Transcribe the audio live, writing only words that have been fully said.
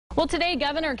Well, today,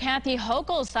 Governor Kathy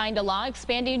Hochul signed a law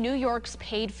expanding New York's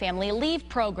paid family leave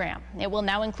program. It will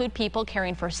now include people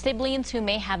caring for siblings who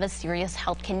may have a serious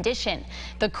health condition.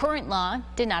 The current law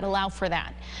did not allow for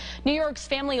that. New York's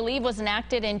family leave was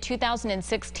enacted in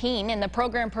 2016, and the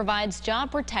program provides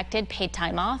job-protected paid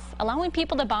time off, allowing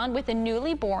people to bond with a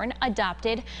newly born,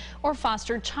 adopted, or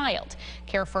fostered child,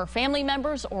 care for family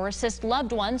members, or assist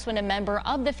loved ones when a member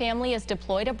of the family is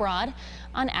deployed abroad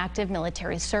on active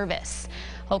military service.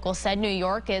 Hochul said New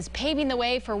York is paving the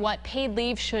way for what paid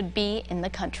leave should be in the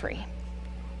country.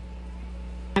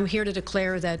 I'm here to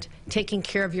declare that taking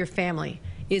care of your family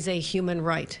is a human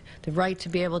right. The right to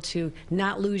be able to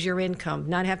not lose your income,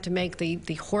 not have to make the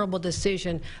horrible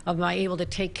decision of am I able to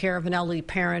take care of an elderly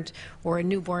parent or a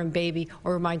newborn baby,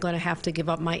 or am I going to have to give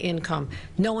up my income?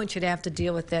 No one should have to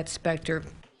deal with that specter.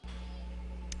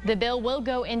 The bill will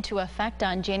go into effect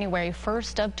on January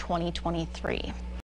 1st of 2023.